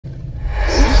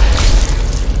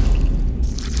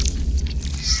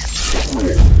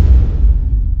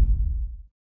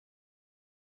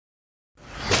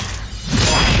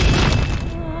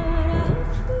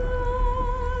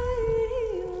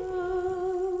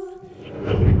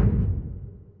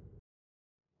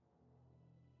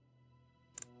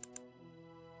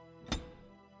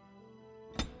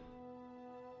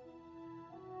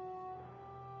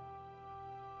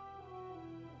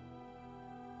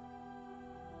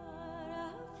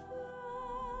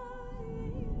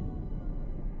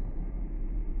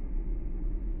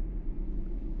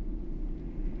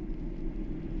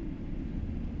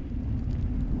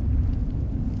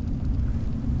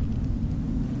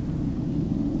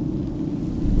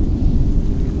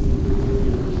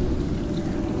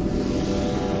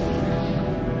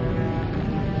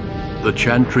The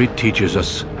Chantry teaches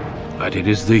us that it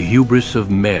is the hubris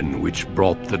of men which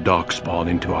brought the Darkspawn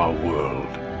into our world.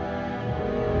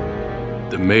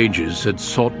 The mages had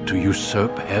sought to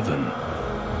usurp heaven,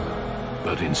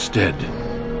 but instead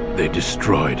they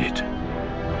destroyed it.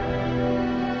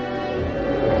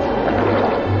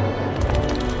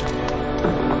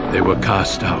 They were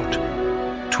cast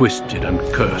out, twisted and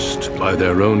cursed by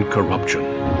their own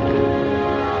corruption.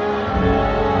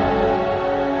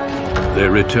 They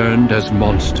returned as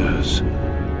monsters,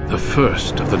 the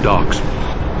first of the Darkspawn.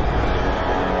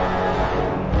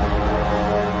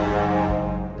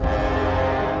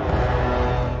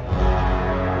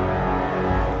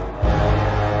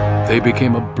 They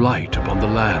became a blight upon the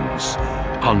lands,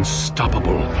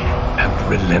 unstoppable and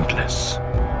relentless.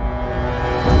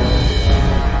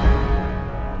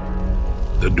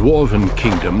 The Dwarven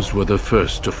kingdoms were the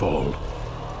first to fall,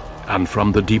 and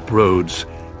from the deep roads,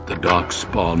 the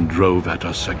Darkspawn drove at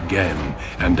us again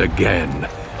and again,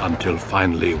 until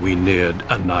finally we neared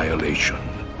annihilation.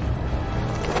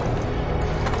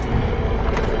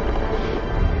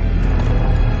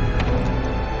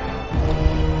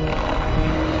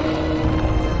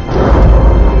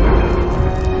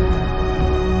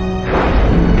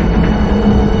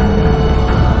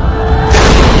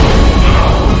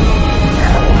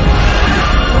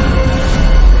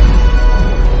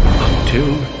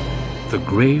 The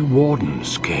Grey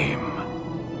Wardens came.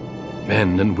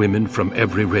 Men and women from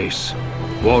every race,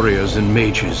 warriors and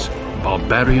mages,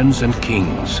 barbarians and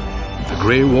kings. The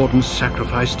Grey Wardens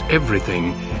sacrificed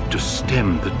everything to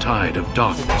stem the tide of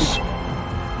darkness,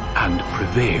 and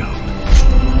prevailed.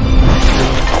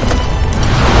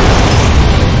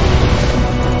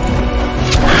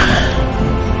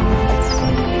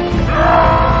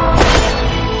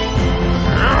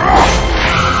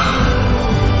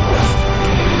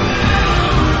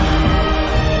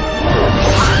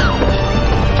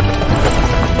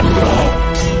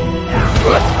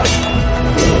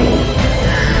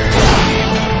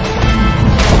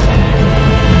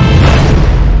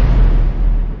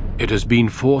 It has been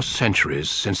 4 centuries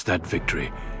since that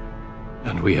victory,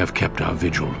 and we have kept our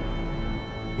vigil.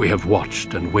 We have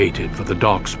watched and waited for the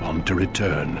Darkspawn to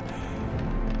return.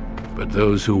 But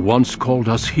those who once called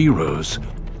us heroes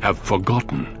have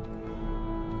forgotten.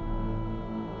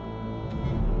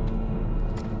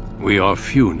 We are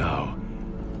few now,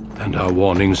 and our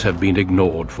warnings have been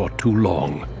ignored for too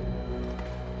long.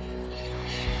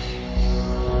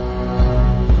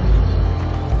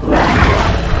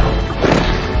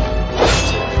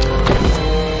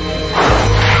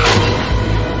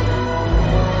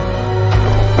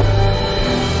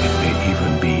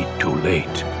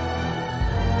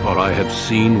 For I have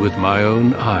seen with my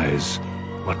own eyes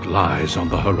what lies on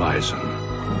the horizon.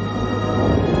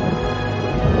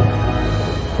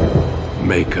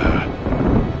 Maker,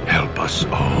 help us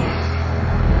all.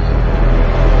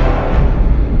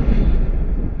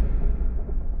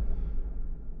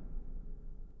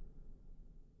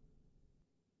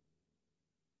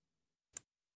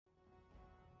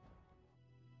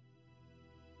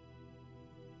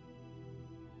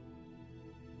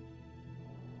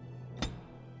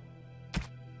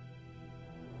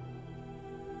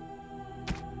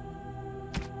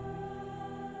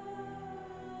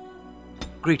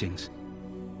 Greetings.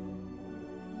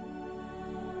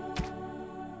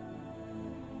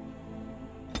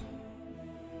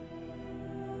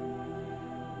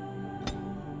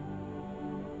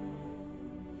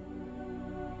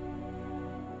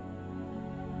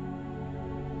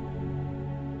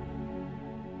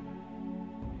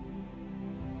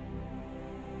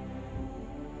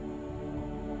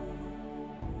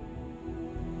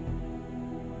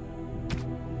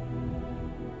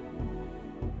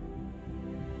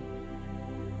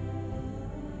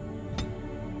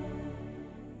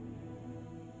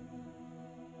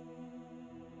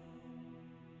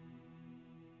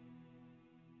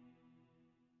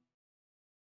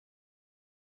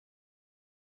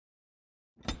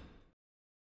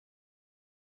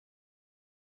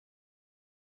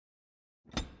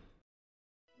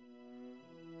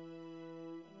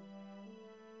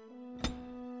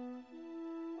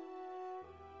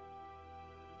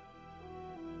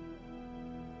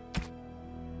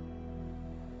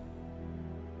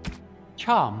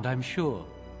 Charmed, I'm sure.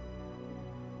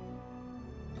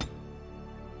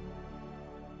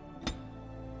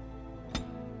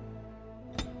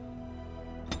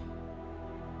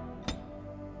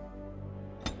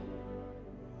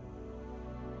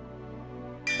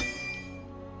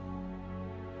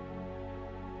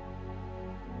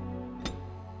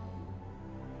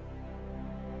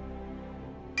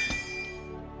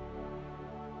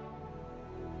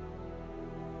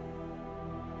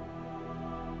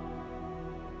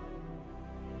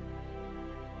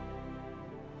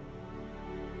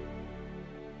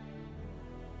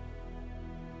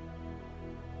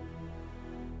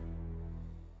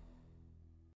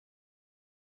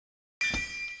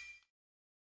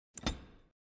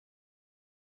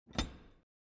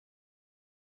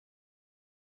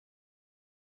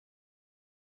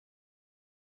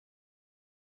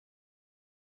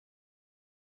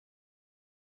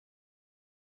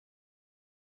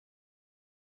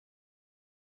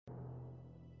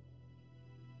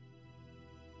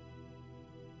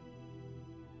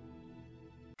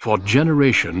 For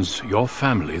generations, your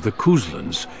family, the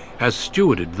Kuzlans, has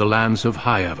stewarded the lands of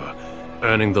Highever,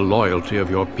 earning the loyalty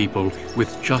of your people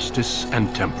with justice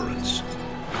and temperance.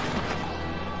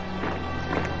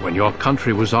 When your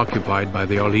country was occupied by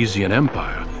the Orlesian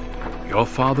Empire, your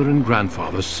father and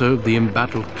grandfather served the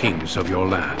embattled kings of your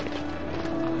land.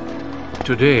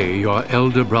 Today, your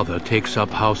elder brother takes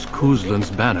up House Kuzlan's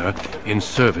banner in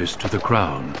service to the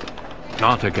crown,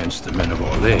 not against the men of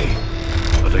Orlais,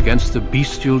 but against the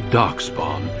bestial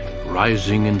Darkspawn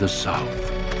rising in the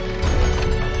south.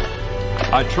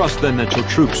 I trust then that your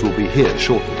troops will be here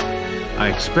shortly. I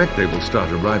expect they will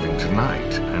start arriving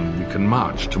tonight, and we can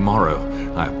march tomorrow.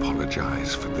 I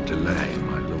apologize for the delay,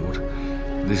 my lord.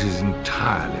 This is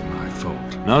entirely my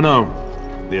fault.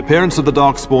 No. The appearance of the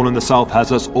Darkspawn in the south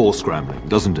has us all scrambling,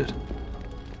 doesn't it?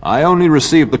 I only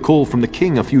received the call from the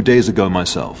king a few days ago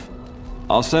myself.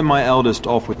 I'll send my eldest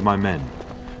off with my men.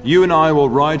 You and I will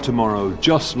ride tomorrow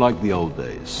just like the old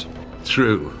days.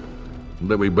 True.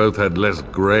 But we both had less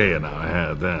grey in our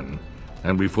hair then.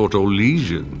 And we fought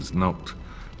Orlesians, not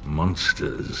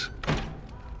monsters.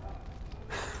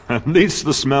 At least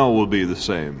the smell will be the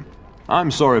same. I'm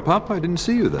sorry, Pup, I didn't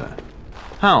see you there.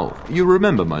 Hal, you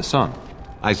remember my son?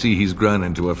 I see he's grown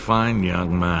into a fine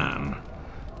young man.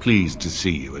 Pleased to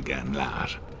see you again,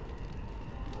 lad.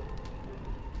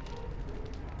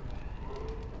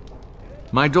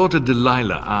 My daughter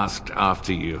Delilah asked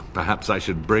after you. Perhaps I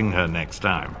should bring her next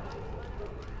time.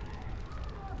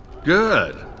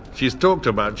 Good. She's talked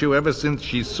about you ever since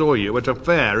she saw you at a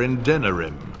fair in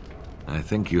Denerim. I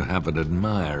think you have an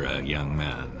admirer, young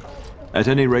man. At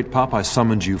any rate, Pup, I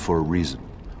summoned you for a reason.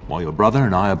 While your brother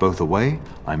and I are both away,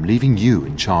 I'm leaving you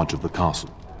in charge of the castle.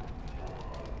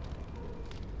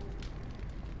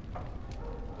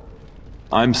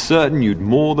 I'm certain you'd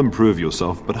more than prove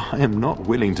yourself, but I am not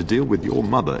willing to deal with your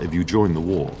mother if you join the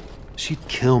war. She'd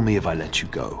kill me if I let you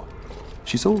go.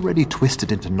 She's already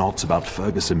twisted into knots about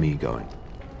Fergus and me going.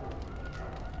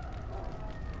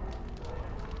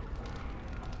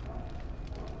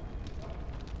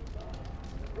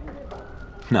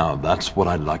 Now, that's what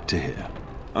I'd like to hear.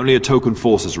 Only a token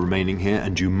force is remaining here,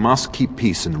 and you must keep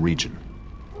peace in the region.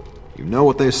 You know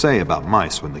what they say about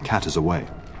mice when the cat is away,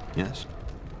 yes?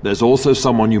 There's also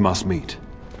someone you must meet.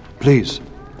 Please,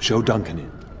 show Duncan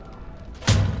in.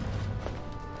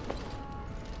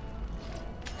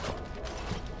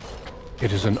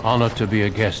 It is an honor to be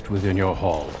a guest within your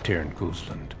hall, Tyrn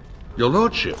Kuzland. Your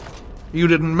lordship, you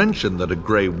didn't mention that a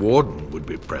Grey Warden would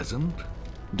be present.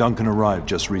 Duncan arrived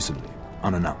just recently,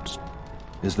 unannounced.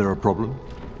 Is there a problem?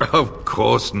 Of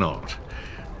course not.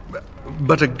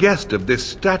 But a guest of this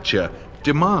stature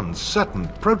demands certain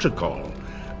protocol.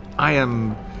 I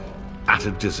am at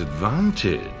a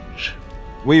disadvantage.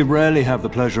 We rarely have the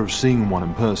pleasure of seeing one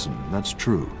in person, that's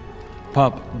true.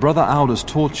 Pup, Brother Aldous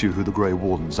taught you who the Grey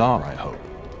Wardens are, I hope.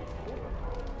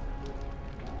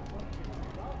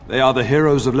 They are the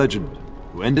heroes of legend,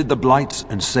 who ended the Blights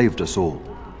and saved us all.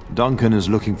 Duncan is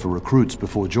looking for recruits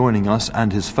before joining us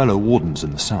and his fellow Wardens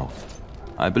in the south.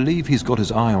 I believe he's got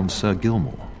his eye on Sir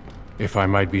Gilmore. If I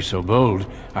might be so bold,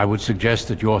 I would suggest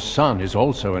that your son is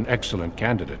also an excellent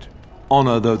candidate.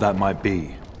 Honor though that might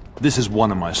be, this is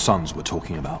one of my sons we're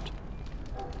talking about.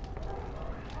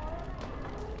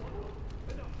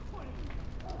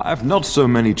 I have not so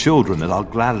many children that I'll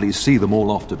gladly see them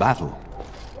all off to battle.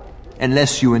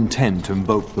 Unless you intend to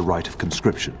invoke the right of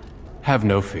conscription. Have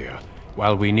no fear.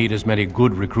 While we need as many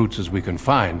good recruits as we can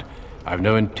find, I've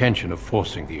no intention of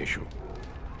forcing the issue.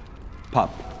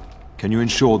 Pup, can you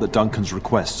ensure that Duncan's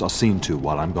requests are seen to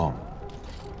while I'm gone?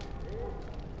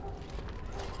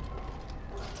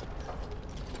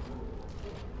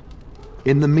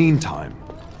 In the meantime,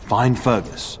 find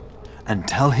Fergus, and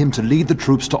tell him to lead the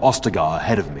troops to Ostagar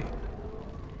ahead of me.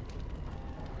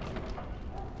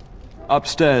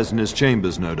 Upstairs in his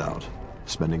chambers, no doubt,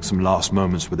 spending some last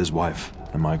moments with his wife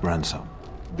and my grandson.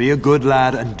 Be a good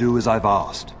lad and do as I've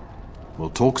asked.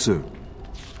 We'll talk soon.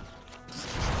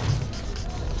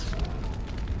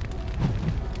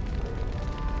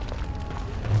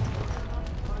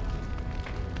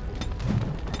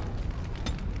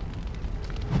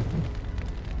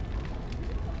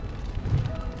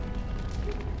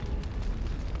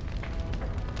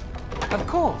 Of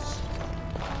course.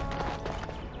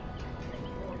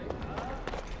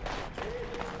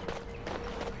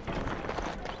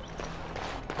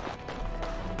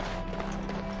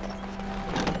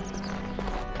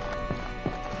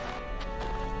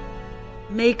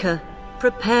 Maker,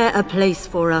 prepare a place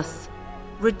for us.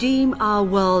 Redeem our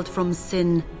world from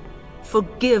sin.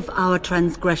 Forgive our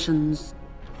transgressions.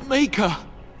 Maker,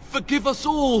 forgive us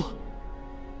all!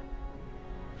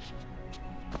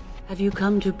 Have you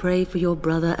come to pray for your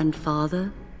brother and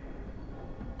father?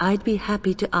 I'd be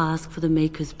happy to ask for the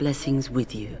Maker's blessings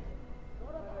with you.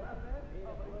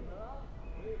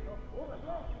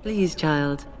 Please,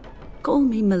 child, call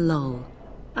me Malol.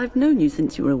 I've known you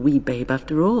since you were a wee babe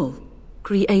after all.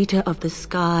 Creator of the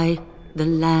sky, the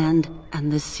land, and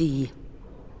the sea.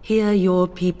 Hear your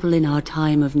people in our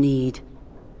time of need.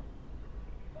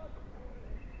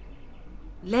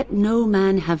 Let no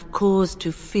man have cause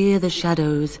to fear the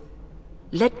shadows.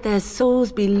 Let their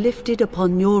souls be lifted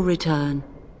upon your return.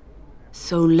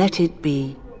 So let it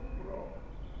be.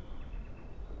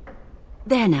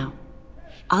 There now.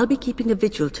 I'll be keeping a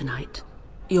vigil tonight.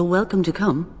 You're welcome to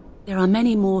come. There are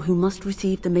many more who must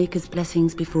receive the Maker's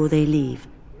blessings before they leave.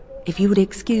 If you would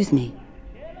excuse me.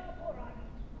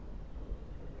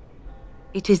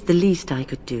 It is the least I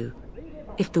could do.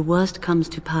 If the worst comes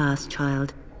to pass,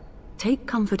 child, take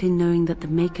comfort in knowing that the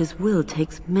Maker's will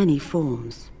takes many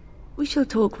forms. We shall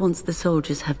talk once the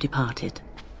soldiers have departed.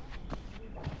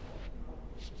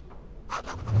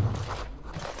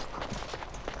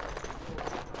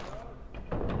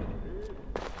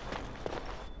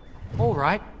 All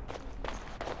right.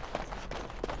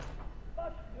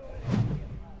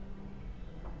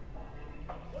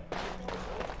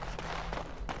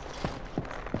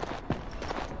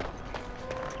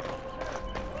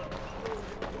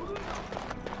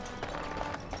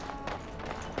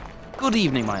 Good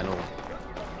evening, my lord.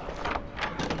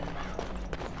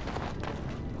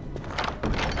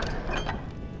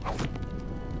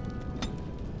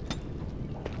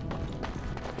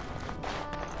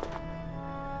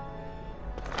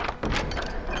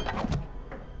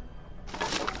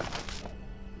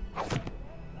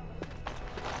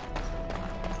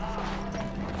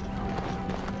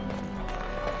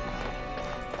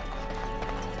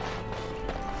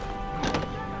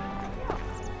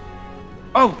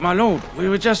 Oh, my lord, we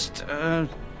were just,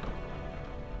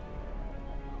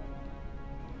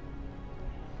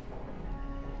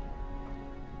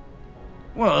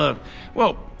 Well,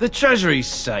 the treasury's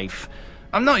safe.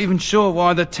 I'm not even sure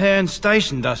why the Terran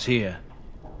stationed us here.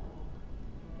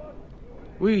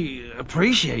 We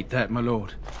appreciate that, my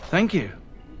lord. Thank you.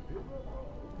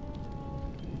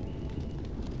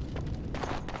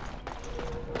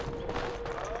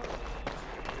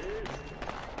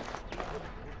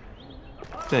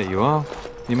 There you are.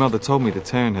 Your mother told me the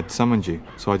Terran had summoned you,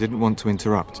 so I didn't want to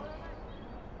interrupt.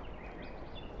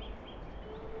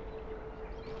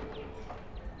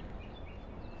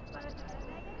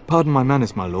 Pardon my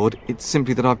manners, my lord. It's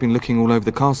simply that I've been looking all over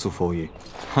the castle for you.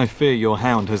 I fear your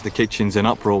hound has the kitchens in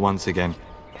uproar once again,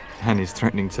 and is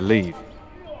threatening to leave.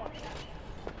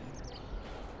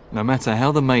 No matter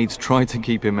how the maids try to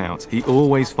keep him out, he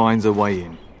always finds a way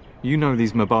in. You know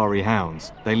these Mabari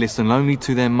hounds. They listen only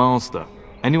to their master.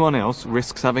 Anyone else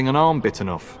risks having an arm bitten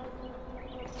off.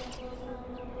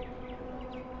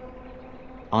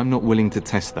 I'm not willing to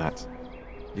test that.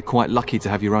 You're quite lucky to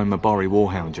have your own Mabari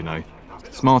warhound, you know.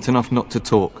 Smart enough not to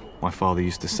talk, my father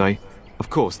used to say.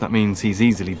 Of course, that means he's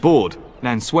easily bored.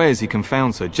 Nan swears he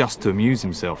confounds her just to amuse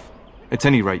himself. At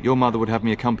any rate, your mother would have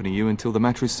me accompany you until the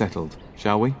matter is settled,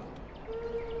 shall we?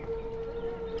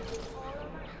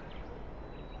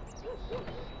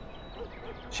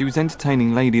 She was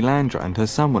entertaining Lady Landra and her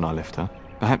son when I left her.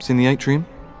 Perhaps in the atrium?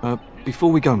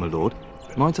 Before we go, my lord,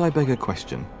 might I beg a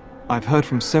question? I've heard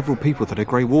from several people that a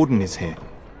Grey Warden is here.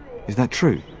 Is that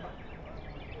true?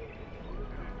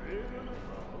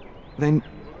 Then,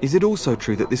 is it also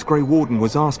true that this Grey Warden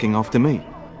was asking after me?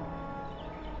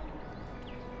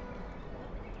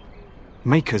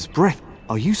 Maker's breath?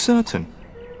 Are you certain?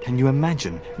 Can you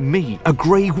imagine? Me, a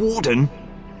Grey Warden?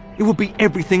 It would be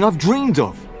everything I've dreamed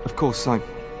of! Of course, I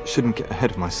shouldn't get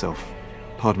ahead of myself.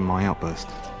 Pardon my outburst.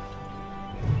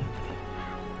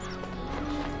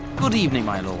 Good evening,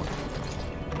 my lord.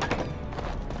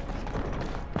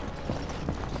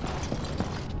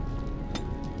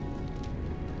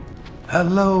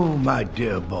 Hello, my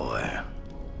dear boy.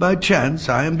 By chance,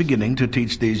 I am beginning to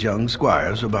teach these young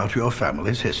squires about your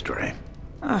family's history.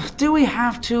 Do we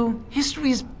have to? History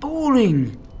is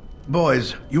boring.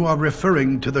 Boys, you are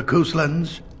referring to the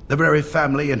Couslands, the very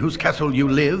family in whose castle you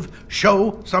live.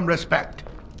 Show some respect.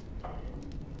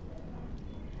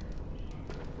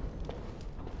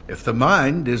 If the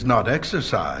mind is not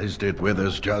exercised, it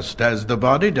withers just as the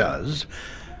body does.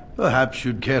 Perhaps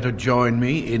you'd care to join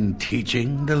me in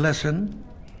teaching the lesson?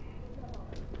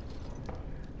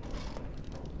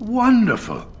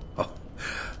 Wonderful. Oh,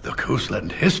 the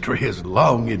Cousland history is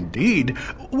long indeed.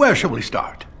 Where shall we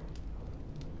start?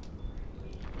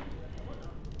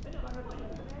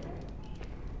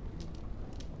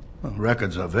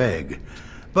 Records are vague,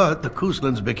 But the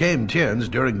Couslands became Tierns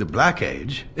during the Black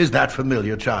Age. Is that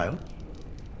familiar, child?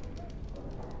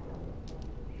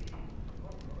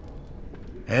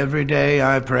 Every day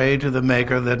I pray to the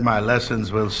Maker that my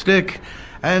lessons will stick,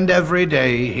 and every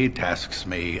day he tasks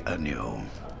me anew.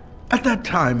 At that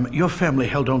time, your family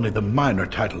held only the minor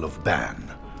title of Ban.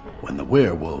 When the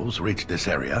werewolves reached this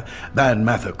area, Ban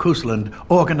Mather Cousland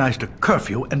organized a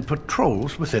curfew and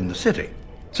patrols within the city.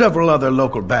 Several other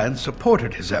local bands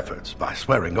supported his efforts by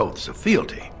swearing oaths of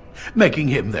fealty, making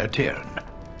him their Tiern.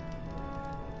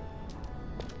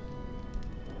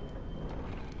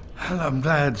 Well, I'm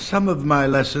glad some of my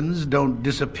lessons don't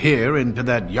disappear into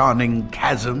that yawning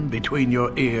chasm between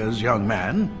your ears, young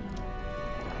man.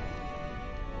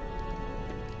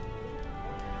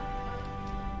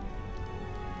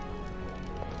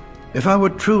 If I were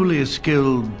truly a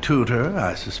skilled tutor,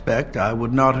 I suspect I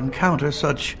would not encounter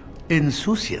such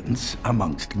insouciance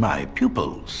amongst my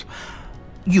pupils.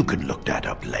 You can look that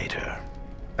up later.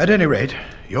 At any rate,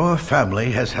 your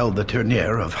family has held the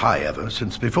Tourneur of High Ever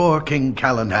since before King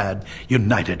Calenhad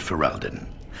united Ferelden.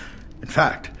 In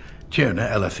fact, Tierna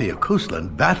Elethea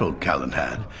Cousland battled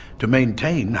Calenhad to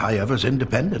maintain High Ever's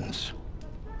independence.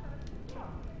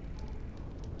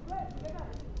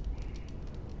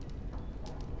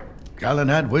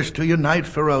 Calenhad wished to unite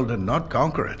Ferelden, not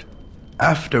conquer it.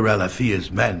 After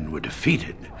Elethea's men were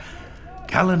defeated,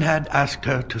 Calenhad asked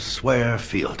her to swear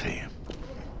fealty.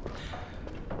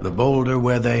 The boulder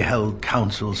where they held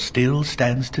council still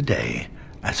stands today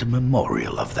as a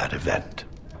memorial of that event.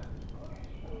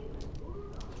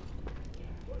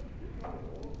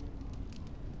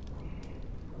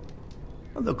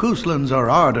 The Couslands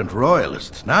are ardent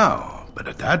royalists now, but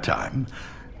at that time,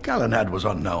 Calenhad was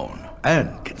unknown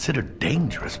and considered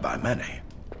dangerous by many.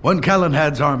 When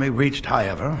Calenhad's army reached High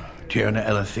Ever, Tierna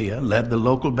Elethea led the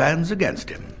local bands against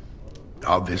him.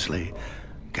 Obviously,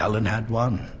 Calenhad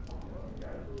won.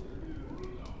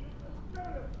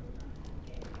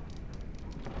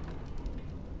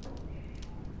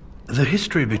 The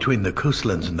history between the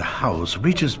Couslands and the House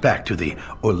reaches back to the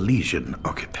Orlesian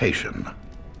occupation.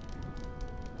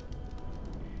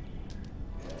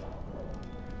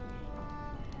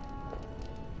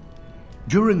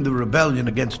 During the rebellion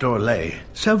against Orlais,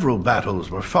 several battles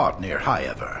were fought near High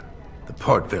Ever. The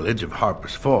port village of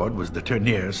Harper's Ford was the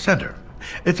Tourneur's center.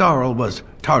 Its Arl was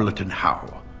Tarleton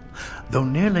Howe. Though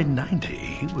nearly 90,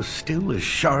 he was still as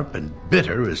sharp and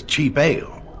bitter as cheap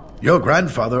ale. Your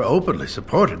grandfather openly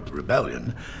supported the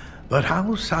rebellion, but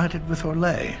Howe sided with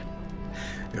Orlais.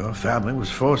 Your family was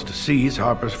forced to seize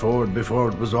Harper's Ford before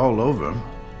it was all over.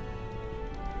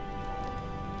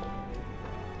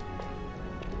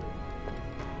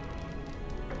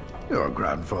 Your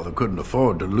grandfather couldn't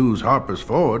afford to lose Harper's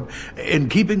Ford. In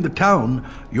keeping the town,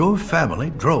 your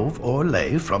family drove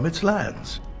Orlais from its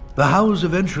lands. The Howes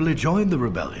eventually joined the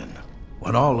rebellion,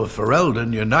 when all of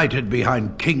Ferelden united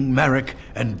behind King Merrick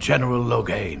and General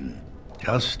Loghain,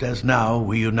 just as now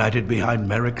we united behind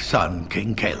Merrick's son,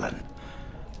 King Cailan,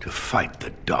 to fight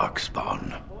the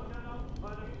Darkspawn.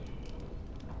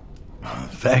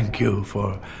 Thank you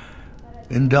for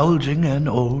indulging an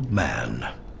old man.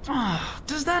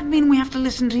 Does that mean we have to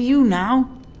listen to you now?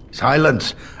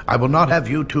 Silence! I will not have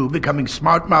you two becoming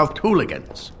smart-mouthed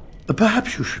hooligans.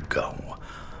 Perhaps you should go.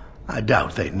 I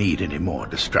doubt they need any more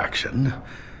distraction.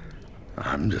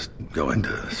 I'm just going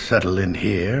to settle in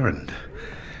here and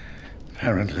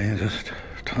apparently just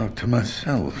talk to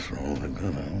myself for all the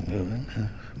good I'm doing.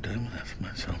 Damn, that's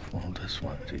myself all this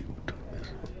while you do this.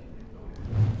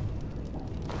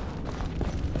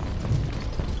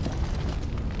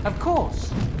 Of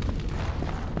course.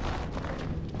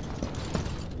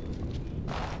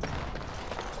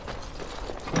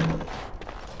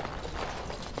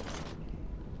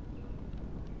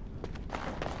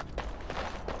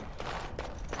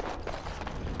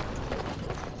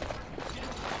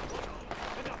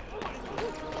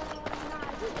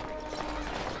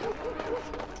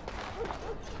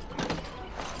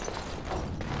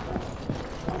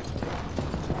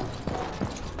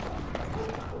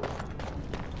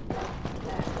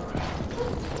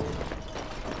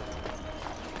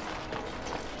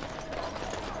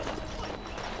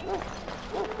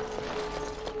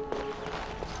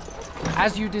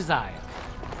 As you desire.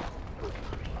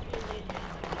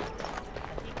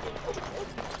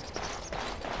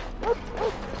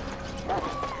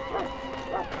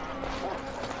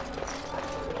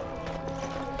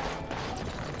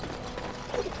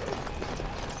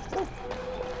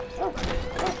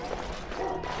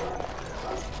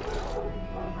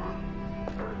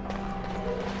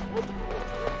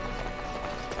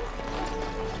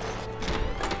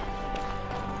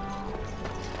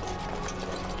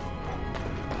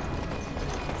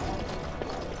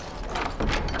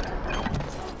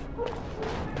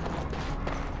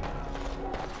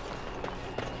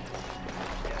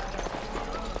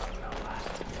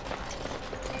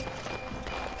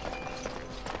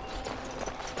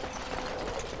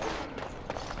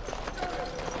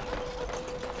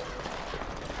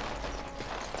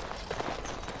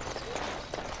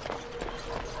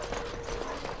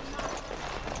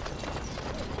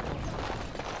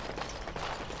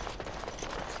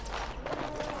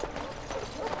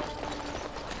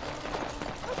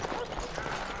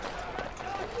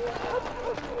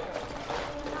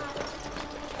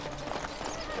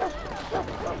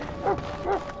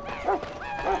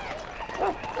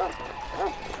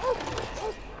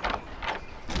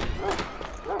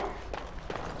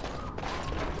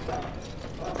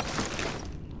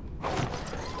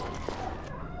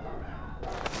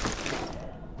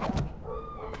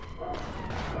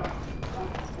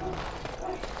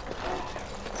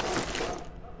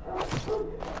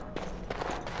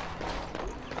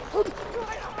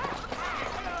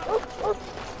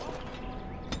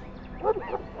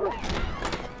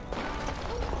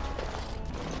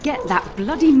 get that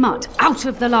bloody mutt out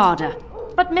of the larder.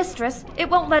 But mistress, it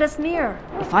won't let us near.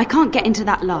 If I can't get into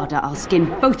that larder, I'll skin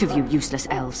both of you useless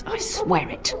elves, I swear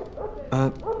it.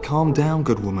 Calm down,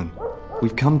 good woman.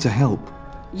 We've come to help.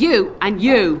 You and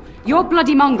you! Your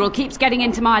bloody mongrel keeps getting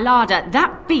into my larder.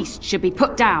 That beast should be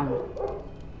put down.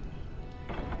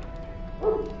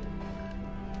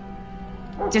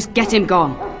 Just get him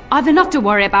gone. I've enough to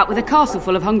worry about with a castle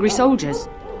full of hungry soldiers.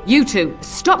 You two,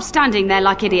 stop standing there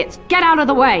like idiots. Get out of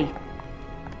the way!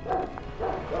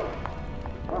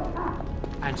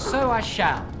 And so I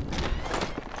shall.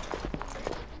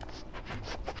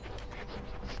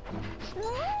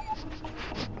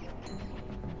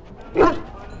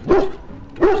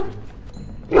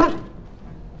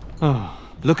 Oh,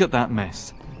 look at that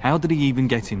mess. How did he even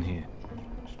get in here?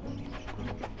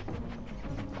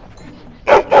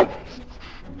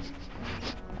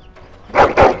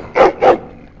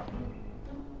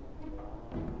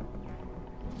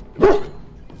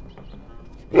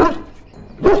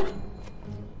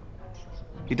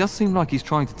 He does seem like he's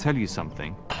trying to tell you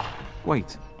something.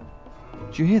 Wait,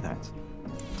 do you hear that?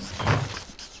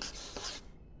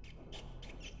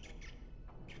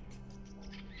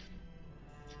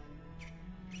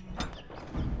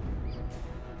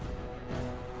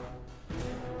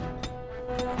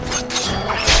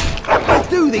 Where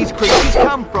do these creatures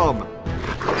come from?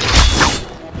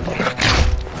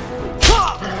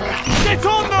 Get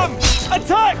on them!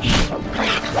 Attack!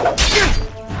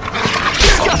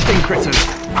 Disgusting critters!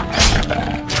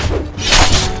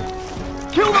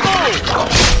 Kill them all!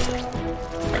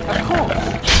 Of course.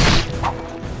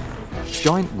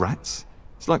 Giant rats?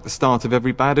 It's like the start of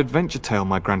every bad adventure tale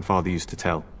my grandfather used to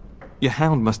tell. Your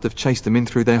hound must have chased them in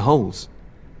through their holes.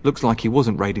 Looks like he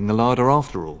wasn't raiding the larder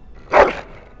after all.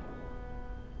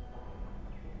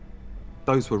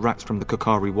 Those were rats from the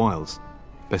Kokari Wilds.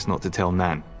 Best not to tell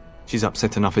Nan. She's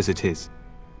upset enough as it is.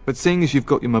 But seeing as you've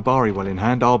got your Mabari well in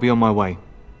hand, I'll be on my way.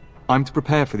 I'm to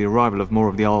prepare for the arrival of more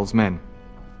of the Isle's men.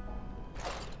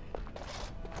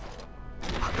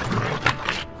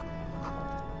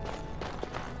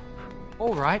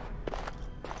 All right.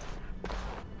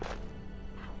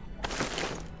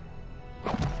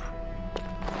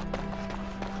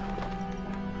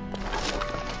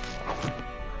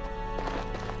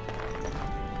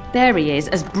 There he is,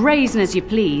 as brazen as you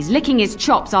please, licking his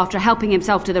chops after helping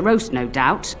himself to the roast, no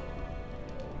doubt.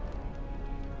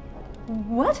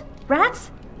 What?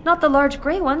 Rats? Not the large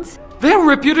grey ones. They'll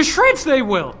rip you to shreds, they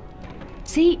will!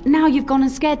 See, now you've gone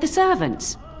and scared the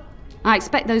servants. I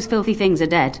expect those filthy things are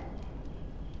dead.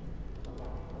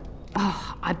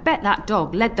 Oh, I bet that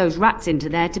dog led those rats into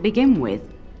there to begin with.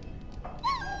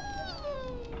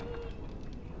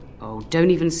 Oh, don't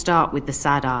even start with the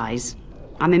sad eyes.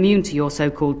 I'm immune to your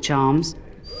so-called charms.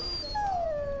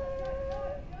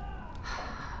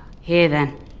 Here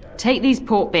then, take these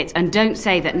pork bits and don't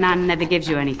say that Nan never gives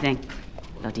you anything.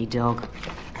 Bloody dog.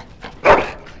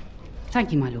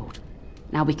 Thank you, my lord.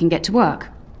 Now we can get to work.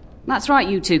 That's right,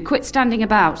 you two, quit standing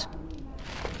about.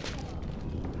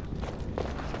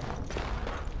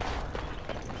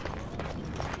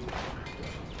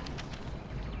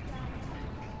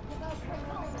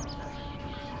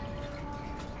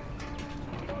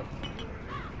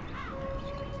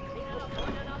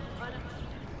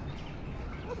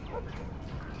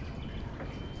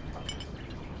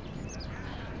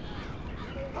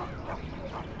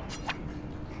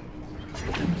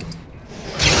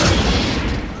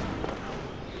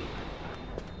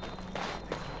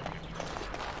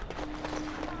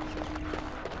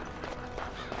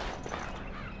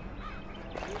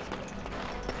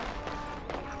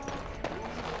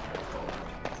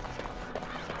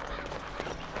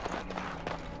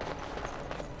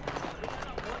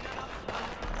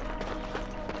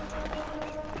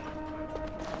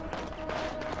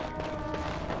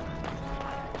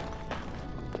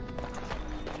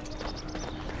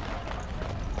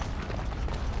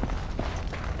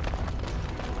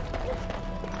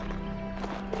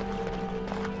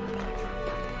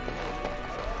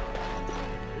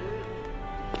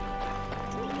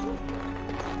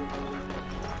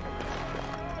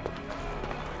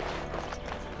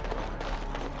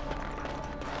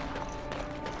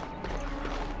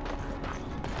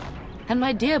 And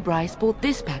my dear Bryce bought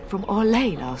this back from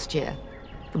Orlais last year.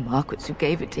 The Marquis who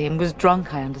gave it to him was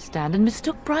drunk, I understand, and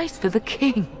mistook Bryce for the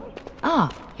king. Ah,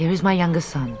 here is my younger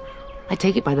son. I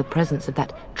take it by the presence of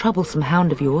that troublesome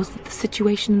hound of yours that the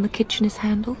situation in the kitchen is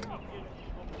handled?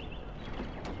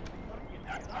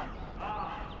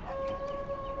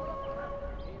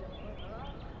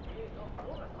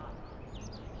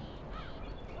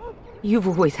 You've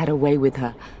always had a way with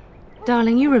her.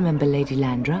 Darling, you remember Lady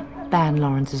Landra? Ban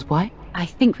Lawrence's wife? I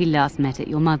think we last met at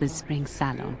your mother's spring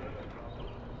salon.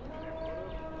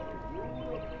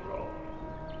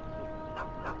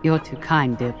 You're too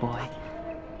kind, dear boy.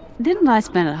 Didn't I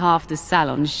spend half the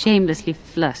salon shamelessly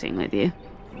flirting with you?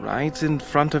 Right in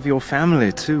front of your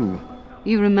family, too.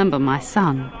 You remember my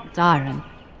son, Dyron.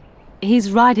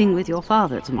 He's riding with your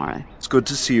father tomorrow. It's good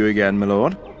to see you again, my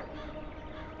lord.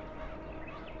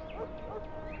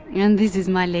 And this is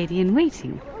my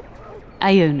lady-in-waiting,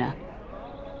 Iona.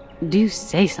 Do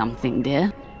say something,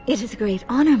 dear. It is a great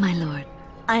honor, my lord.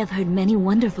 I have heard many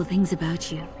wonderful things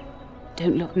about you.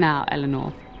 Don't look now,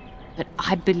 Eleanor. But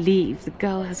I believe the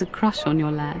girl has a crush on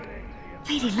your lad.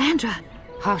 Lady Landra!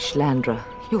 Hush, Landra.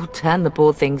 You'll turn the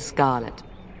poor thing scarlet.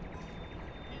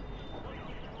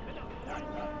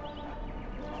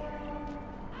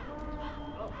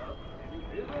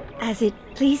 As it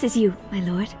pleases you, my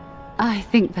lord. I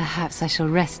think perhaps I shall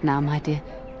rest now, my dear.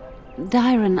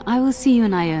 Dyron, I will see you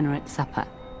and Iona at supper.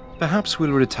 Perhaps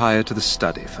we'll retire to the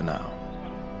study for now.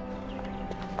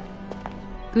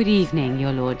 Good evening,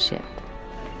 your lordship.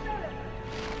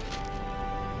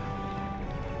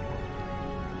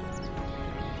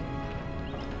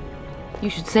 You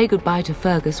should say goodbye to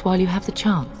Fergus while you have the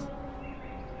chance.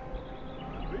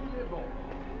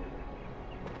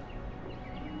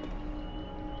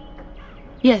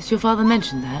 Yes, your father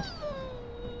mentioned that.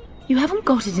 You haven't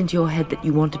got it into your head that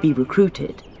you want to be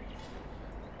recruited.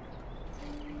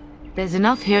 There's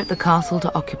enough here at the castle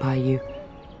to occupy you.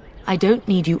 I don't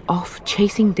need you off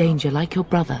chasing danger like your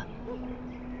brother.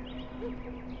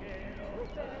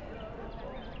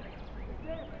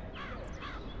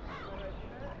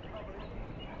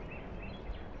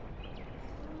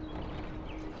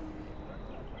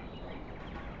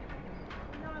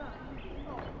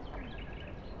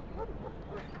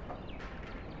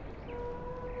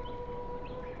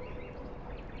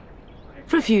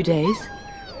 For a few days.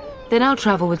 Then I'll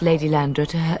travel with Lady Landra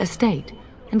to her estate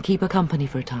and keep her company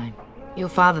for a time. Your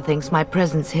father thinks my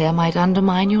presence here might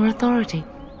undermine your authority.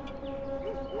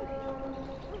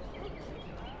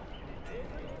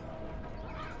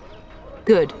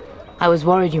 Good. I was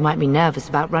worried you might be nervous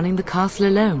about running the castle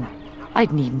alone. I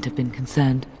needn't have been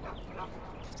concerned.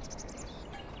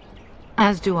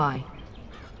 As do I.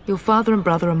 Your father and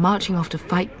brother are marching off to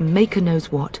fight Maker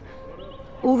knows what.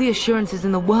 All the assurances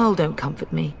in the world don't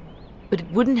comfort me, but it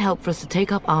wouldn't help for us to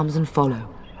take up arms and follow.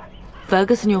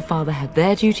 Fergus and your father have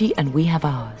their duty, and we have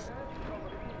ours.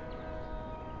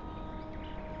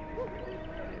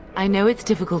 I know it's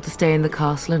difficult to stay in the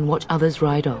castle and watch others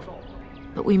ride off,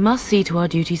 but we must see to our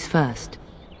duties first.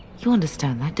 You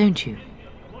understand that, don't you?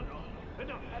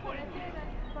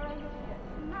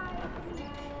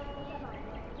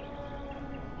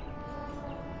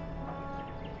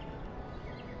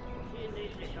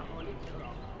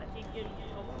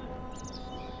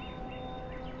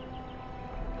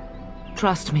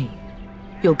 Trust me,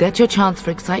 you'll get your chance for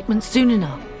excitement soon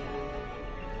enough.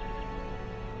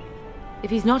 If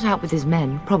he's not out with his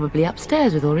men, probably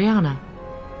upstairs with Oriana.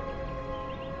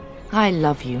 I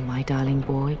love you, my darling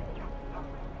boy.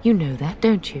 You know that,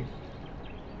 don't you?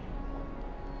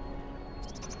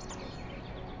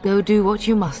 Go do what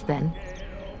you must, then.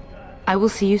 I will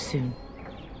see you soon.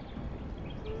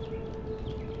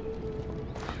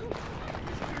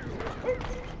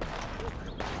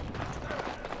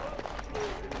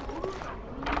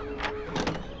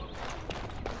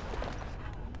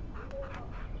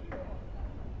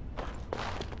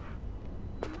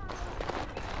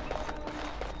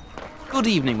 Good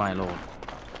evening, my lord.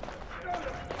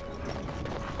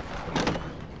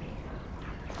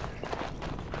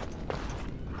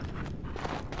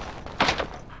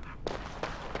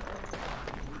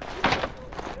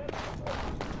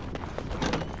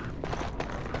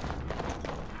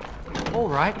 All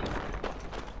right.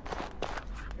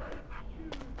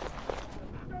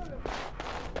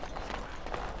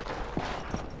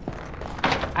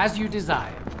 As you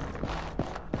desire.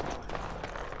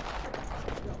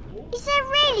 Is there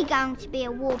really going to be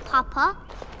a war, Papa?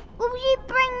 Will you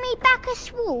bring me back a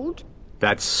sword?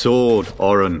 That sword,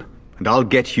 Oren. And I'll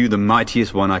get you the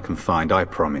mightiest one I can find, I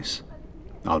promise.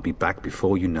 I'll be back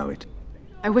before you know it.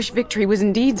 I wish victory was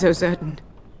indeed so certain.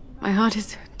 My heart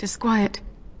is disquiet.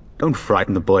 Don't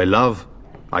frighten the boy, love.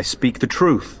 I speak the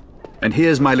truth. And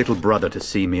here's my little brother to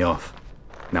see me off.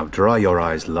 Now dry your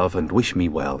eyes, love, and wish me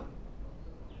well.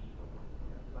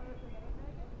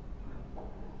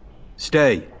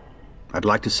 Stay. I'd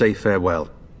like to say farewell.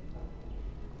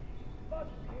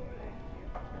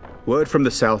 Word from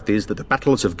the south is that the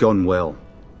battles have gone well.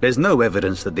 There's no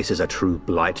evidence that this is a true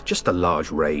blight, just a large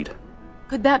raid.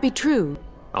 Could that be true?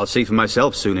 I'll see for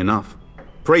myself soon enough.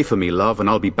 Pray for me, love, and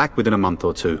I'll be back within a month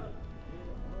or two.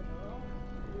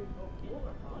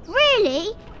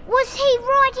 Really? Was he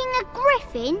riding a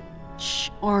griffin? Shh,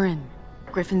 Orin.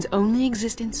 Griffins only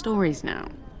exist in stories now.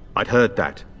 I'd heard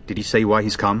that. Did he say why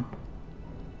he's come?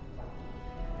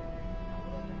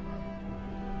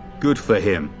 Good for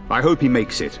him. I hope he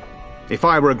makes it. If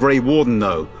I were a Grey Warden,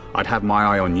 though, I'd have my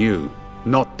eye on you.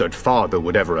 Not that Father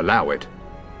would ever allow it.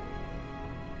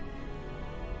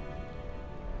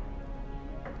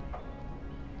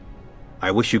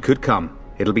 I wish you could come.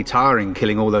 It'll be tiring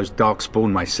killing all those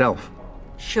Darkspawn myself.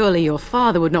 Surely your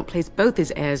father would not place both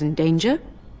his heirs in danger?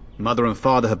 Mother and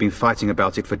Father have been fighting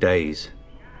about it for days.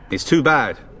 It's too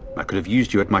bad. I could have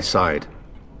used you at my side.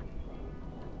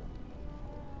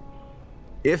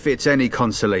 If it's any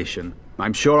consolation,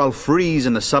 I'm sure I'll freeze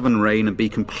in the southern rain and be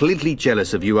completely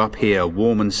jealous of you up here,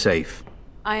 warm and safe.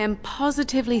 I am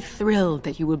positively thrilled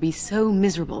that you would be so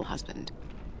miserable, husband.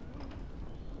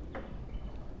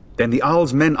 Then the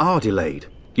Arl's men are delayed.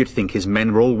 You'd think his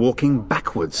men were all walking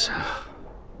backwards.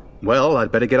 Well,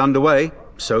 I'd better get underway.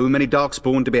 So many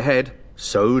Darkspawn to behead,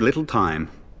 so little time.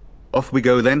 Off we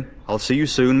go then. I'll see you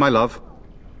soon, my love.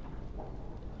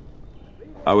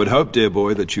 I would hope, dear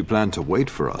boy, that you plan to wait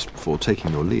for us before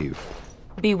taking your leave.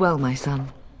 Be well, my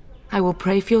son. I will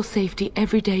pray for your safety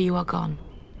every day you are gone.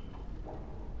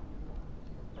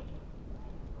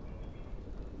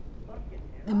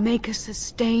 The Maker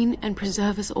sustain and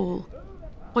preserve us all.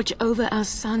 Watch over our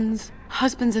sons,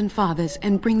 husbands and fathers,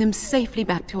 and bring them safely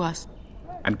back to us.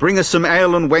 And bring us some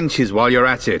ale and wenches while you're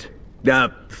at it.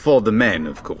 For the men,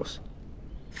 of course.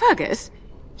 Fergus,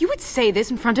 you would say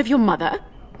this in front of your mother?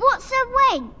 What's a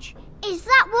wench? Is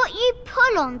that what you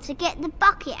pull on to get the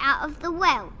bucket out of the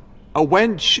well? A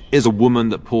wench is a woman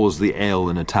that pours the ale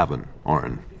in a tavern,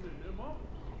 Orin.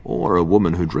 Or a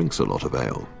woman who drinks a lot of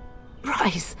ale.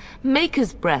 Bryce,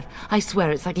 Maker's breath. I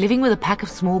swear it's like living with a pack of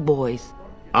small boys.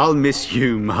 I'll miss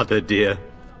you, Mother dear.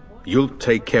 You'll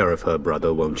take care of her,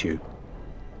 brother, won't you?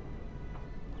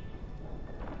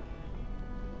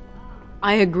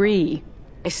 I agree.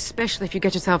 Especially if you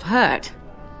get yourself hurt.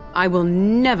 I will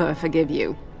never forgive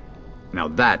you. Now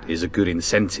that is a good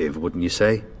incentive, wouldn't you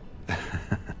say?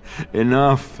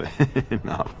 Enough,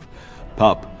 enough.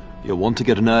 Pup, you'll want to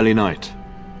get an early night.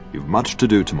 You've much to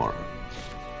do tomorrow.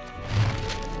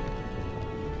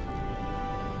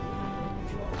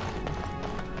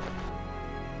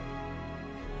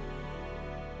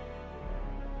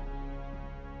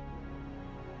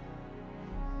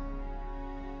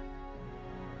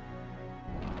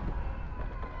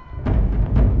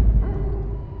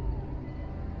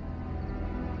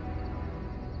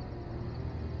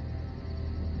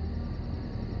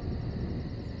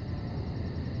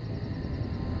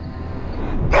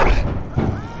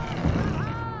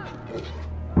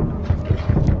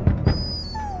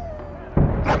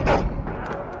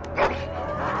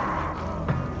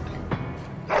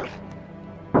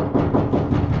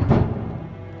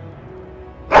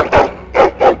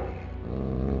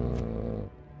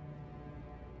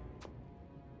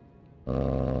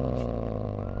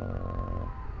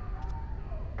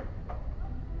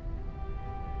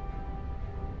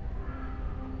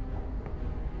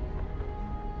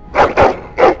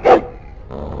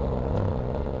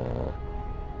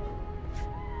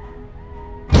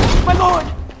 My lord!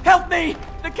 Help me!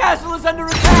 The castle is under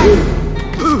attack!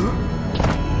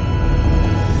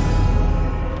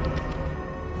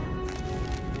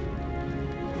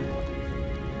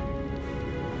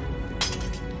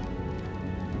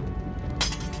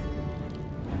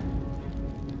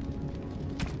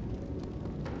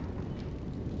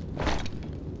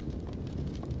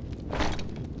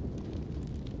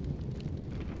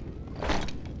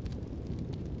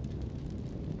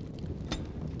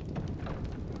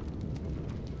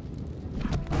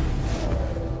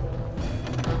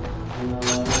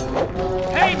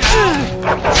 Hey, now!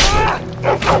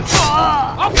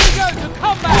 Off we go to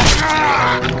combat!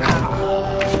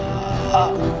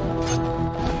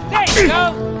 There you go!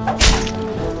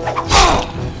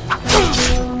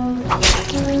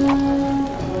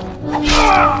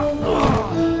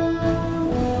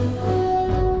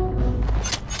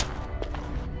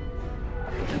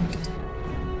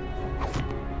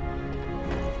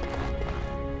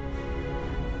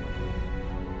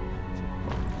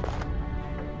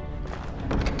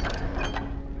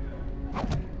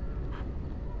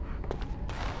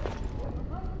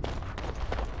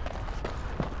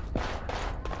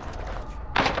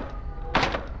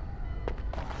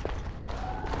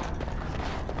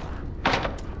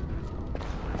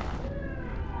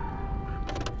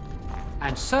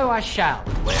 And so I shall.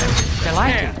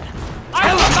 Delighted.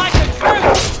 I will fight the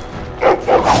truth!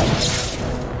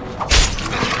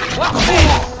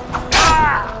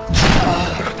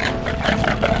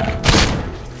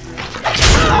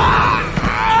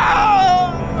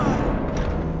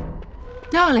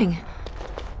 Darling,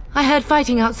 I heard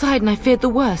fighting outside and I feared the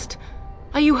worst.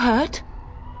 Are you hurt?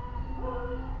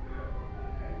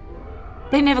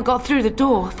 They never got through the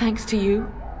door, thanks to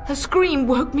you. Her scream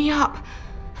woke me up.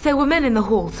 There were men in the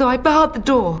hall, so I barred the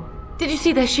door. Did you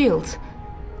see their shields?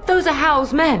 Those are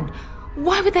Hal's men.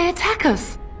 Why would they attack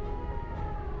us?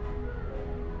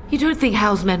 You don't think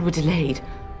Hal's men were delayed?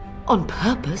 On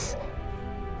purpose?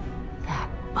 That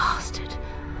bastard.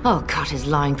 I'll cut his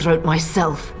lying throat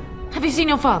myself. Have you seen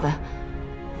your father?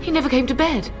 He never came to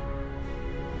bed.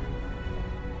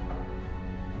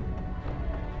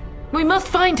 We must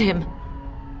find him.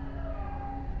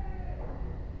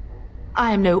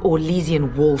 I am no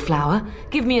Orlesian wallflower.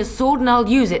 Give me a sword and I'll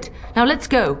use it. Now let's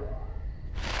go.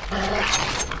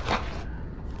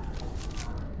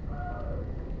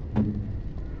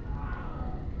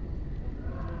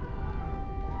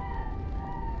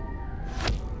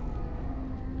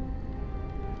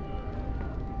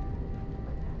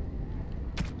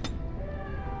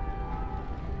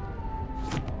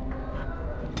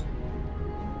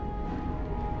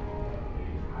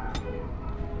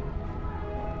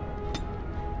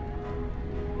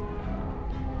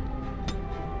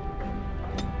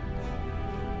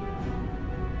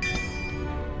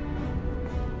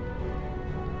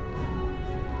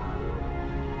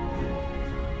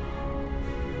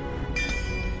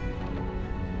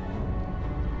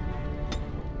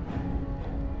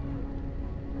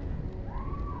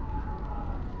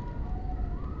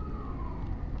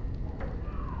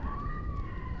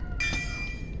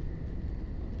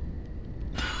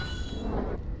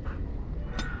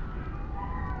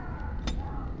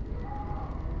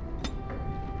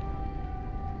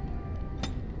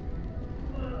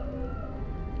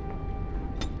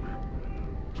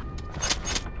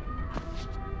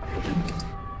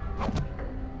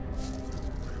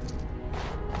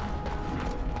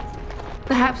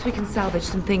 Perhaps we can salvage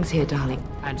some things here, darling.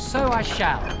 And so I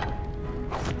shall.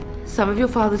 Some of your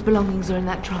father's belongings are in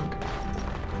that trunk.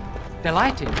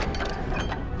 Delighted.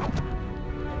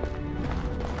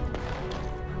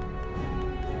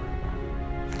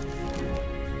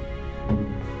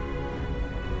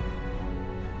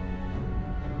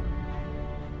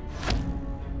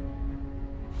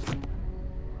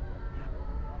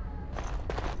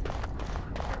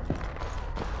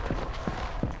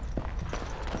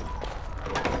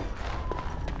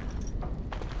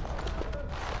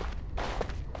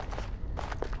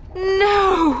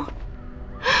 No!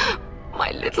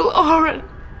 My little Oren!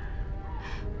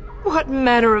 What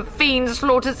manner of fiend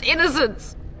slaughters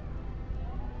innocents?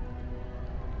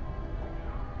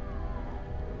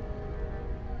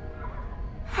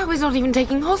 How he's not even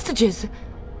taking hostages?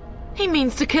 He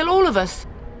means to kill all of us.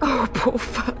 Oh, poor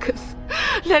fuckers.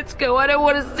 Let's go, I don't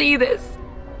want to see this.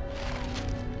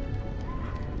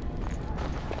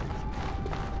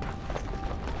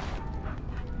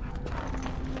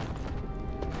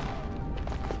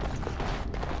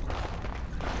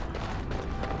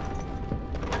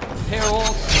 They're all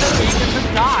so eager to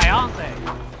die, aren't they?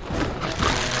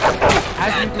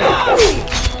 As you do.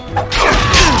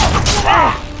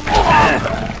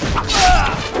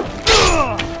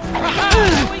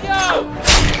 Here we go!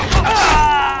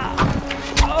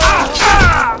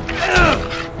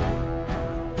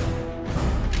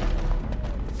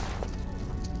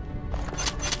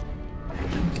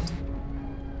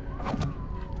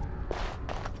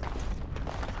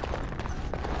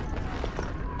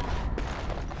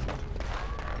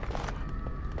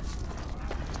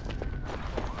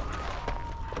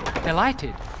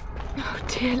 Delighted. Oh,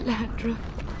 dear Landra.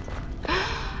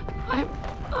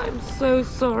 I'm so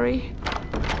sorry.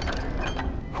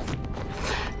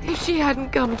 If she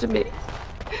hadn't come to me,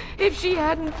 if she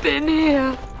hadn't been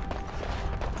here.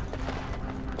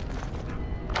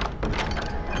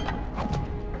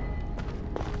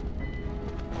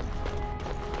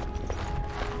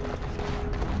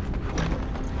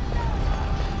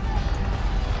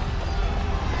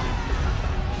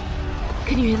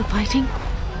 Can you hear the fighting?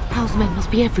 Hal's men must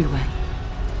be everywhere.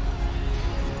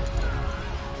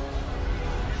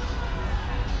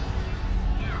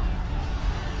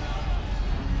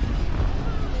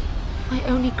 My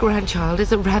only grandchild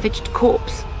is a ravaged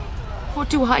corpse. What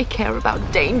do I care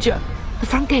about danger? The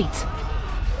front gates.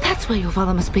 That's where your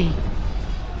father must be.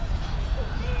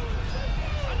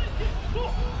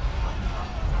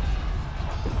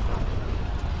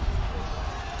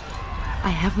 I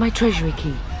have my treasury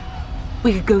key.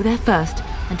 We could go there first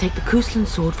and take the Kuslan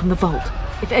sword from the vault.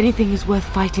 If anything is worth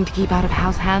fighting to keep out of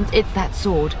Hal's hands, it's that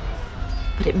sword.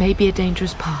 but it may be a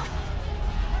dangerous path.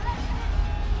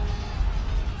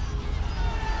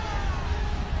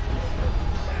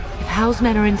 If Howe's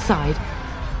men are inside,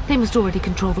 they must already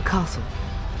control the castle.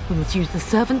 We must use the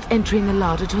servants entering the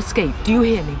larder to escape. Do you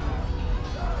hear me?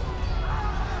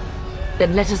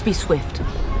 Then let us be swift.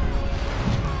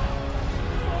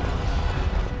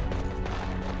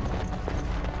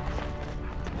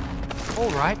 All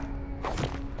right.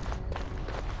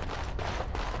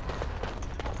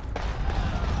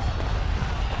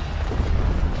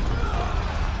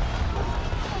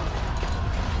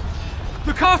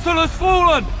 The castle has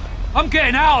fallen! I'm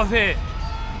getting out of here!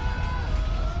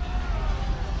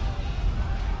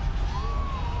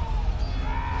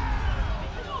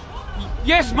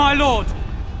 Yes, my lord!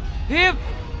 Here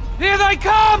they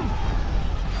come!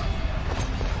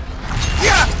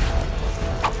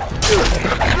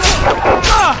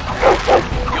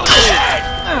 You're dead!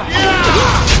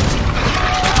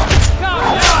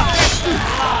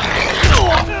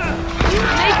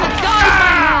 Make her die, my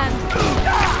hand!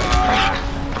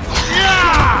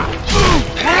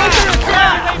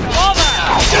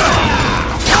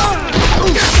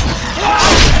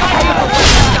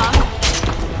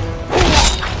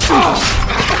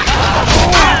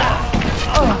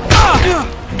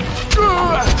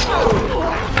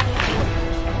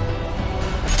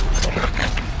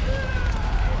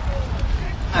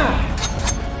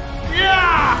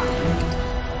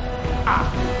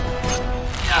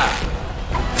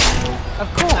 Of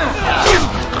course.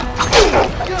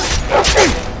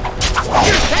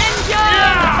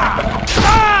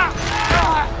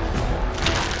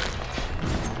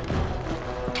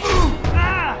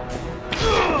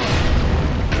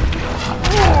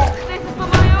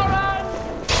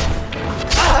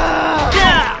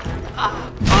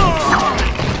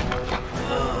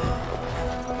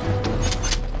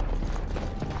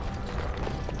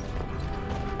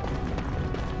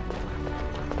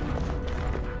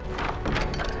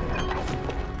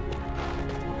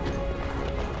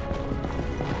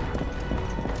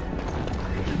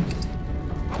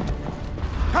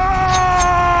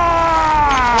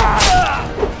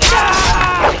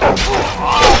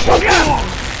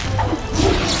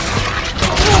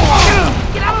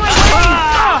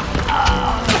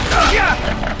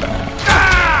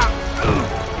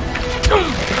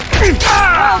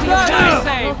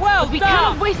 We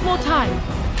cannot waste more time.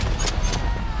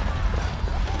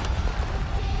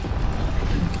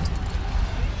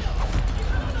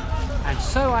 And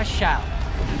so I shall.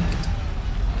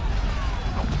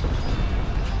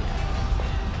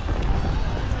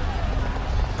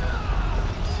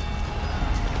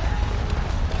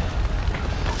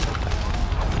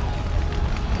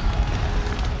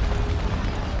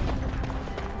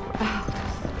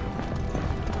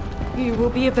 You will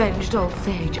be avenged, old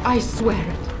sage. I swear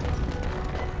it.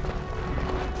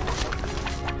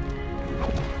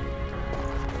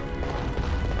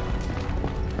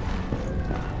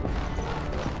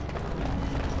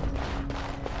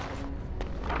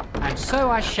 And so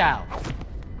I shall.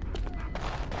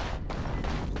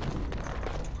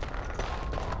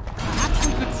 Perhaps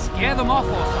we could scare them off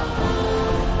or something.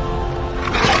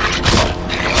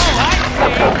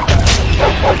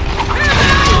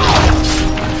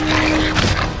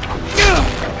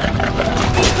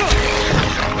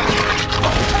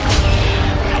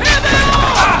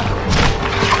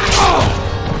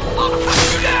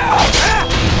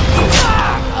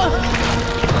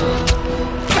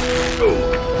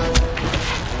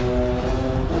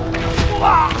 Oh,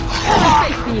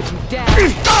 I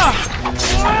see!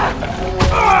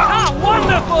 Ah,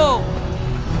 wonderful!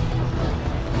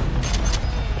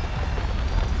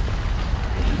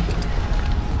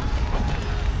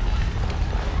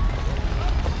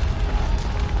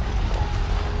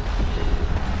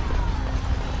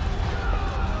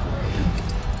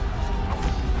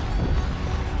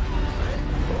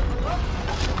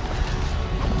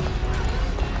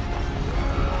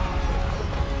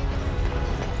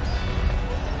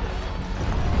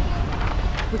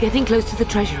 We're getting close to the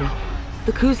treasury.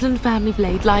 The Kuzlan family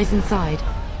blade lies inside.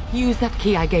 Use that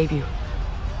key I gave you.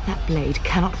 That blade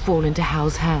cannot fall into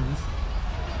Howe's hands.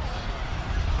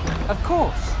 Of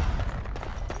course.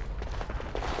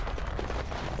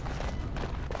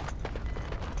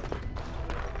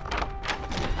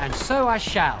 And so I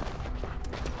shall.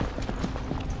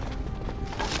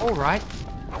 All right.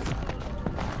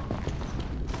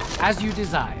 As you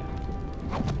desire.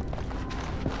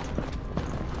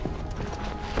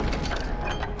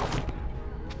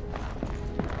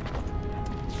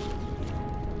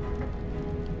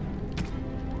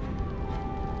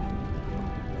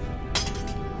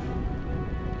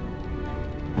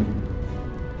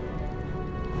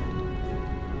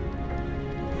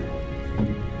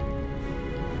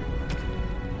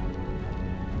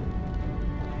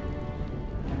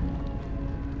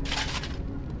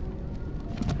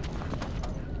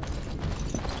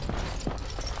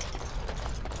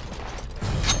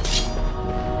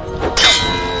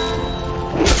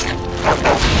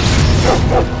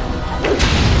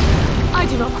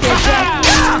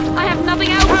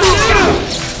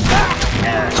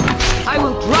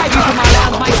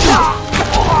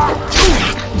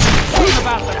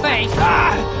 way!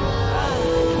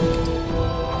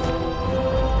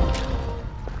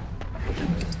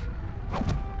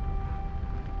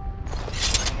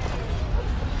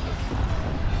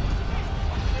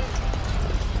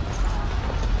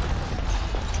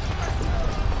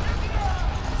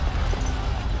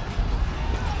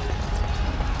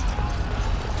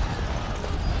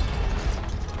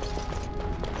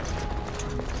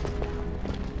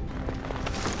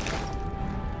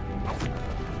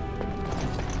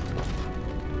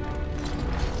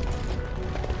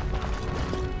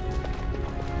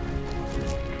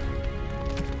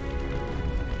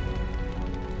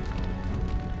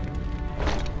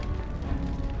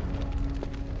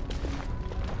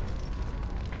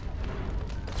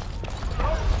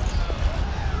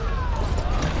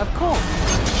 Of course.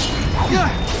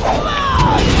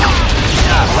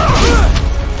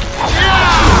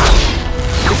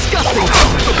 Disgusting!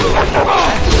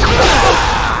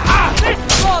 This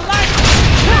is more like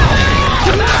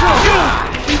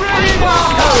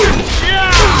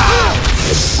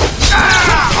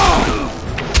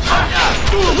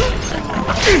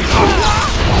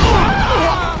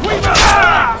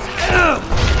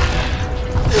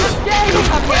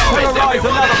Polarize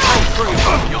another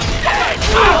breakthrough!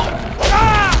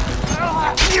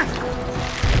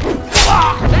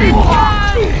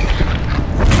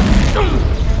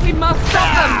 we must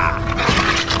stop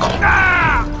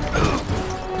them!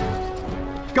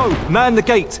 Go, man the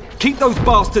gate! Keep those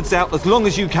bastards out as long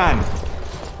as you can!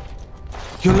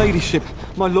 Your ladyship,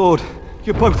 my lord,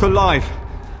 you're both alive.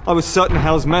 I was certain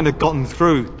Hal's men had gotten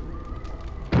through.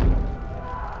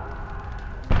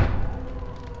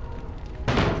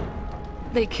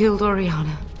 They killed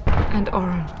Oriana and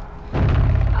Oren.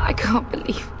 I can't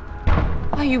believe...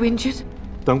 Are you injured?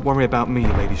 Don't worry about me,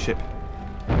 ladyship.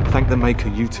 Thank the Maker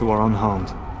you two are unharmed.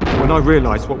 When I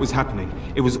realized what was happening,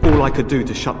 it was all I could do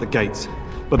to shut the gates.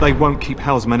 But they won't keep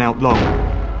Hal's men out long.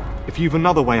 If you've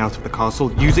another way out of the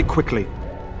castle, use it quickly.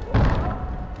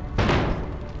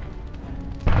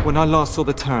 When I last saw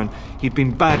the Terran, he'd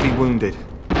been badly wounded.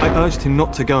 I urged him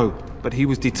not to go, but he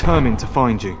was determined to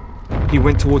find you. He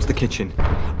went towards the kitchen.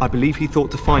 I believe he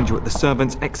thought to find you at the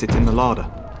servants' exit in the larder.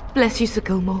 Bless you, Sir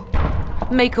Gilmore.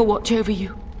 Maker watch over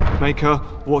you. Maker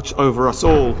watch over us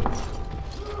all.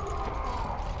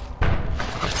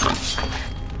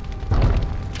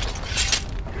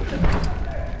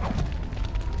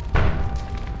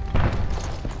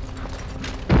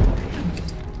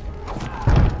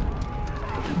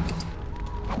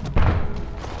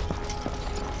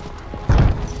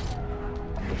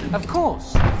 Of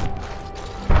course.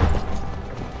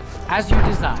 As you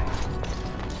desire.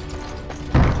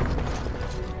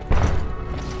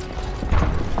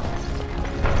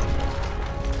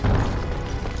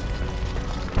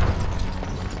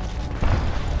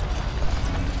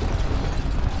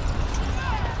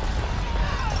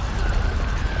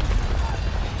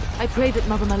 I pray that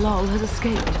Mother Malal has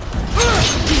escaped. Do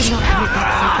not make that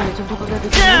sacrilege on top of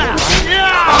everything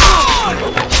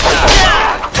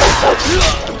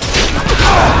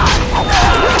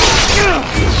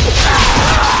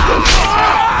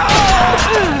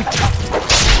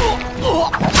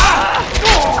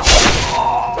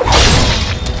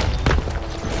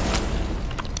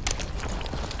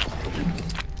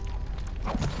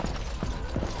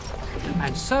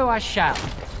And so I shall.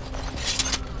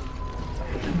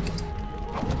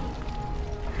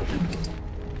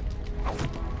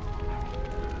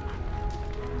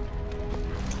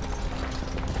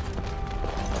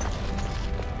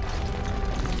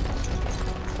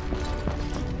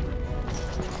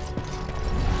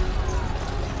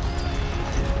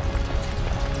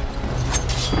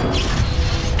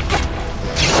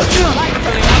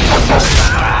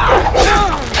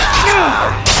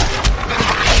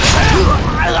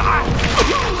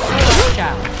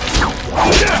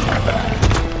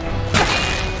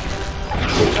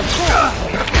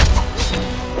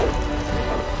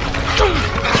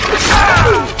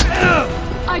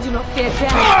 I do not fear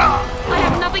death. I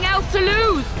have nothing else to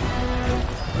lose.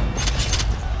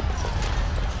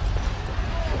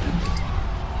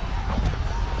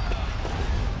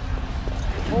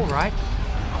 All right.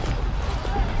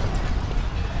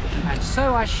 And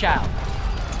so I shall.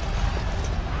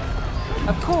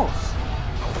 Of course.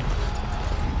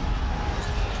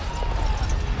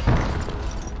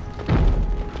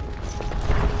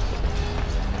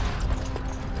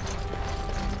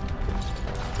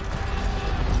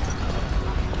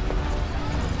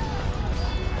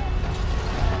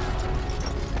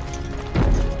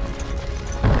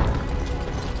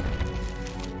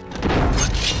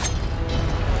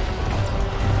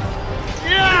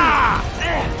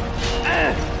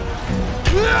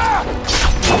 Yeah!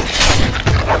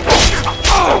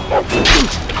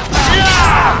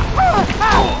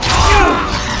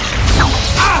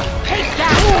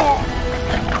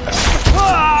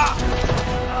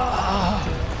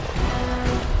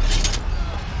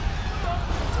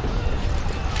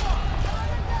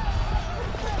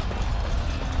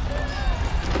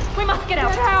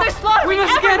 slaughtering We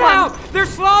must get everyone! out! They're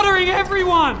slaughtering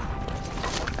everyone!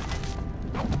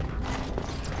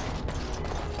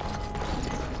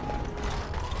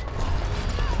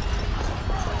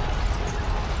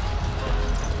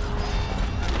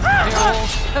 They're all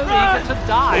so eager to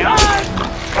die,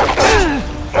 aren't they?